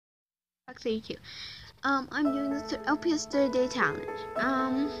32. I'm doing the LPS 30 Day Challenge.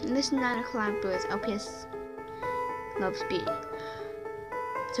 This is not a collab, but it's LPS Loves Beauty.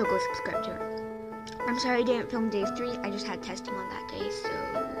 So go subscribe to her. I'm sorry I didn't film day 3. I just had testing on that day, so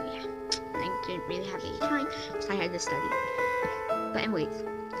yeah. I didn't really have any time, so I had to study. But anyways,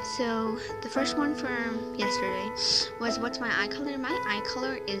 so the first one from yesterday was what's my eye color? My eye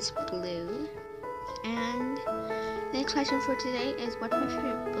color is blue. And the next question for today is what's my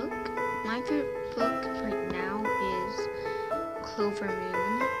favorite book? My favorite book right now is Clover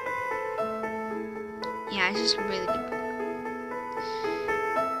Moon. Yeah, it's just a really good book.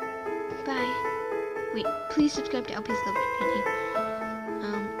 Bye. Wait, please subscribe to LPS Love Beauty.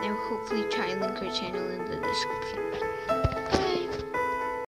 I will hopefully try and link her channel in the description.